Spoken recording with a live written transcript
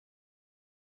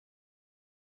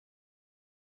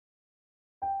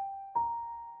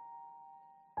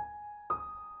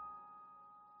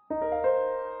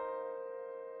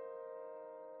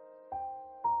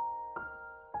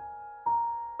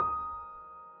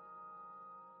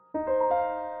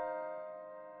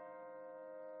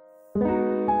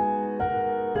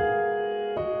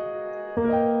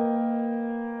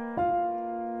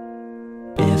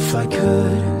I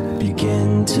could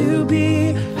begin to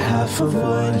be half of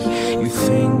what you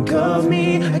think of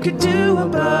me, I could do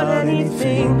about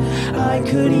anything. I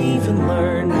could even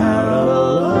learn how to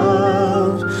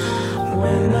love.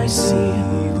 When I see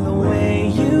the way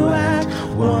you act,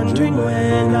 wondering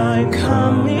when I'm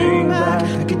coming back,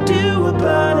 I could do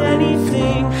about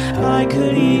anything. I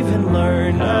could even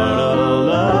learn how to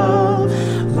love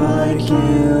like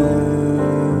you.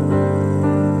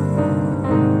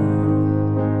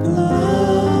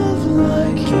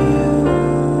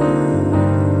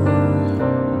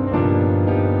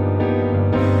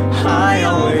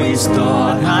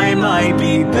 Thought I might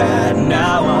be bad,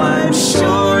 now I'm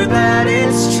sure that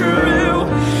it's true.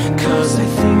 'Cause I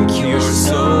think you're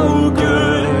so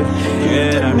good,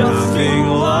 yet I'm nothing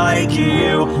like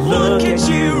you. Look at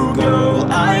you go,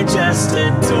 I just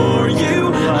adore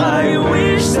you. I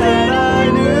wish that I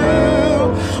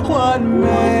knew what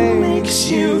makes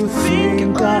you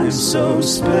think I'm so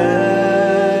special.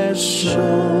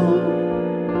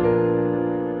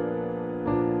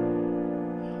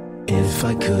 If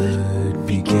I could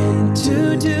begin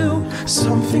to do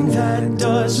something that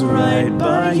does right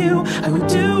by you, I would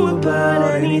do about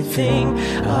anything.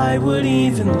 I would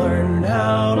even learn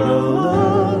how to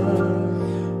love.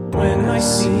 When I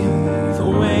see the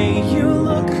way you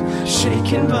look,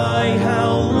 shaken by how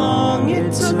long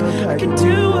it took, I could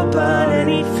do about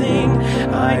anything.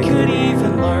 I could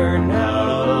even learn how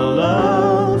to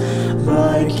love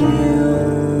like you.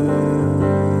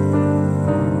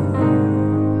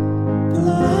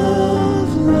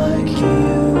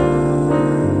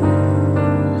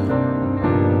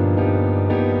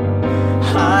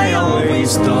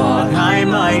 Thought I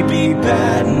might be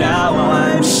bad, now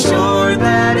I'm sure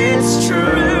that it's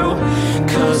true.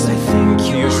 'Cause I think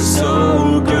you're so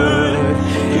good,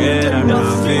 yet I'm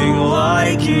nothing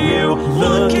like you.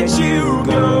 Look at you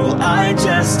go, I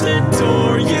just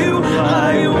adore you.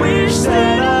 I wish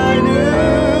that I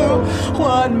knew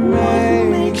what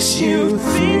makes you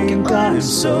think I'm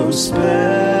so special.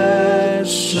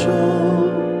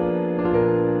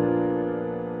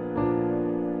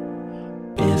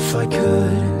 If I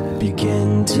could begin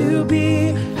to be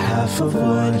half of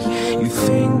what you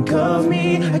think of me,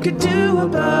 I could do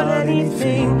about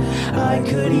anything. I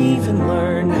could even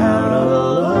learn how to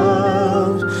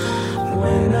love.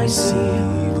 When I see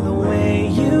the way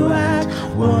you act,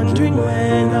 wondering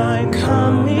when I'm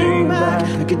coming back,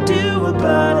 I could do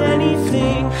about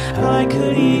anything. I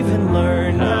could even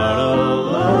learn how to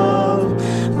love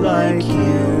like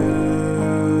you.